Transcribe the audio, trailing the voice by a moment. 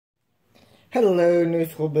Hello, New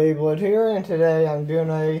School Beyblade here, and today I'm doing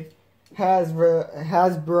a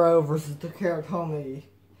Hasbro versus the Karatomi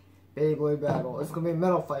Beyblade battle. It's going to be a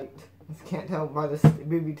metal fight, if you can't tell by this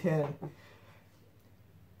BB-10.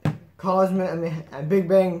 Big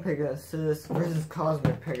Bang Pegasus versus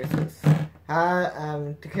Cosmic Pegasus.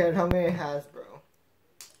 The Karatomi Hasbro.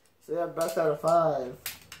 So yeah, best out of 5.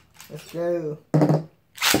 Let's go.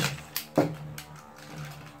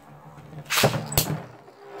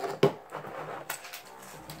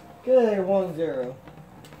 Okay, 1-0.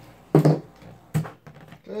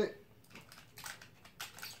 Okay.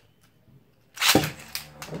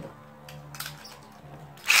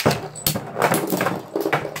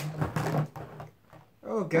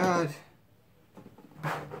 Oh God.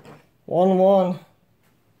 1-1.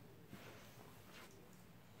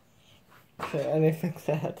 Okay, I need to fix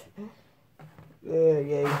that.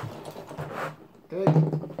 Yay. Okay.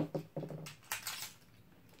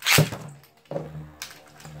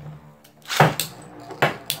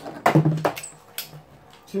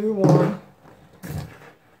 Two, 1.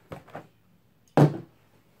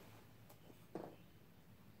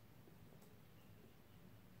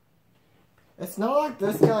 It's not like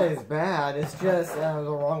this guy is bad, it's just the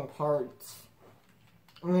wrong parts.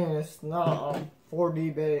 I mean, it's not a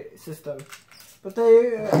 4D system, but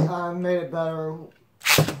they made it better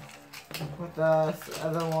with the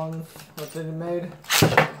other ones, what they made.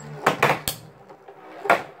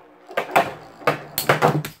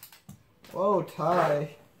 Whoa,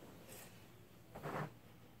 tie.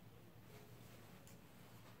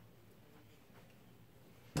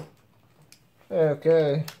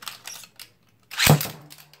 Okay.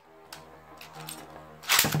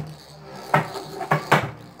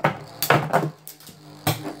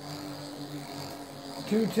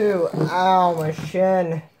 Two. Ow, my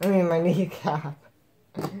shin. I mean, my kneecap.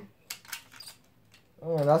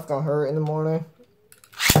 Oh, that's gonna hurt in the morning.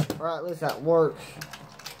 Alright, at least that works.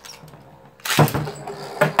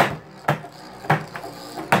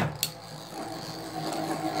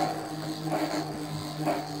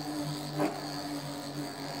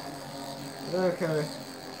 Okay.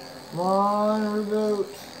 Come on, reboot.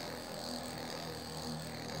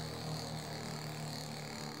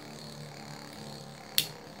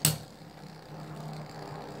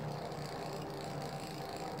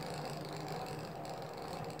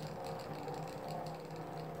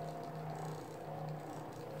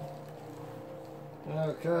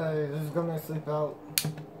 Okay, this is gonna sleep out.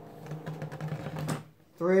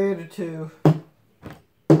 3-2.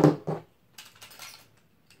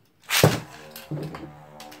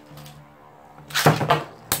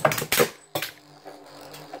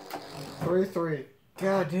 3-3.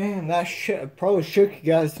 God damn, that shit probably shook you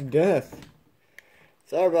guys to death.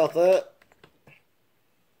 Sorry about that.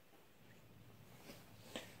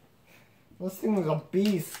 This thing is a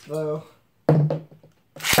beast, though.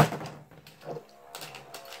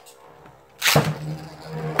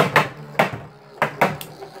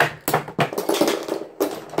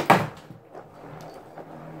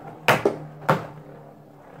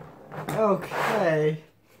 Okay.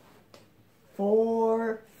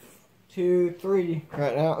 4-3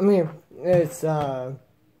 right now. I mean, it's yeah,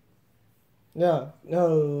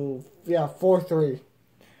 4-3.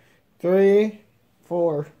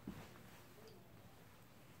 3-4.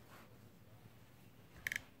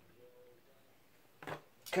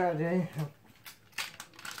 God damn.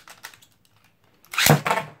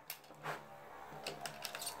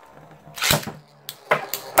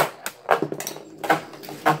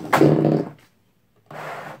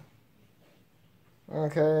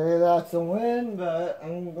 Okay, that's a win, but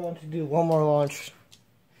I'm going to do one more launch.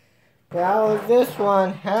 That was this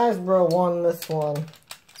one. Hasbro won this one.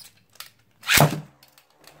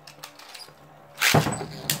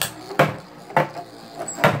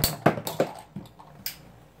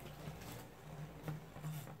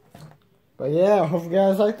 But yeah, hope you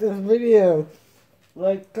guys like this video.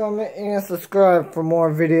 Like, comment, and subscribe for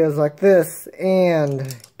more videos like this.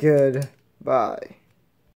 And goodbye.